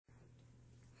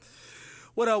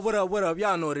What up, what up, what up?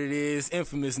 Y'all know what it is.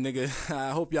 Infamous, nigga.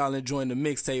 I hope y'all enjoying the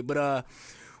mixtape. But,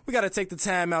 we gotta take the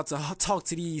time out to talk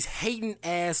to these hating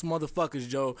ass motherfuckers,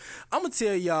 Joe. I'ma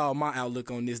tell y'all my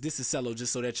outlook on this. This is Cello,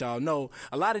 just so that y'all know.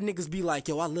 A lot of niggas be like,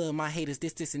 yo, I love my haters,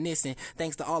 this, and this, and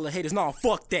thanks to all the haters. No,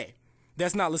 fuck that.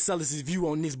 That's not Lascelles' view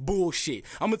on this bullshit.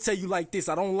 I'ma tell you like this.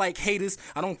 I don't like haters.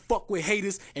 I don't fuck with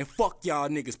haters. And fuck y'all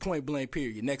niggas. Point blank,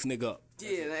 period. Next nigga up.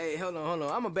 Yeah, hey, hold on.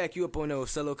 I'ma back you up on that,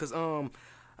 Cello, because,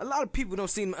 a lot of people don't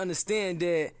seem to understand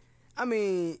that, I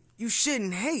mean, you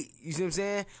shouldn't hate, you see what I'm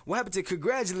saying? What happened to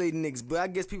congratulating niggas? But I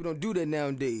guess people don't do that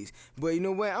nowadays. But you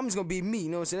know what? I'm just gonna be me, you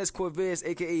know what I'm saying? That's Corvez,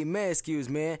 aka Mad Skills,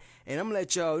 man. And I'm gonna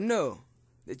let y'all know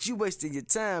that you wasting your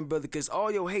time, brother, because all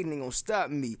your hating ain't gonna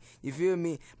stop me. You feel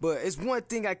me? But it's one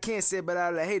thing I can't say about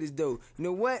all the haters, though. You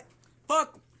know what?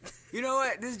 Fuck 'em. You know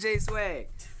what? This is J Swagg.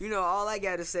 You know, all I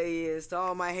gotta say is to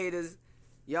all my haters,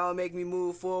 y'all make me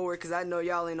move forward, because I know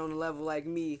y'all ain't on the level like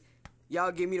me.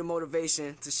 Y'all give me the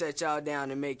motivation to shut y'all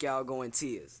down and make y'all go in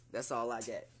tears. That's all I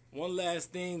got. One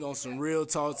last thing on some real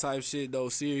talk type shit, though,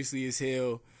 seriously as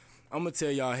hell. I'm going to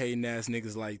tell y'all hating ass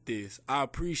niggas like this. I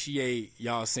appreciate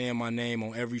y'all saying my name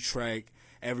on every track,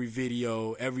 every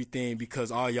video, everything, because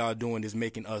all y'all doing is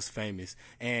making us famous.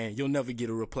 And you'll never get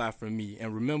a reply from me.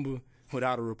 And remember,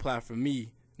 without a reply from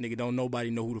me, nigga, don't nobody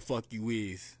know who the fuck you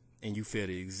is. And you fail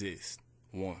to exist.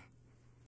 One.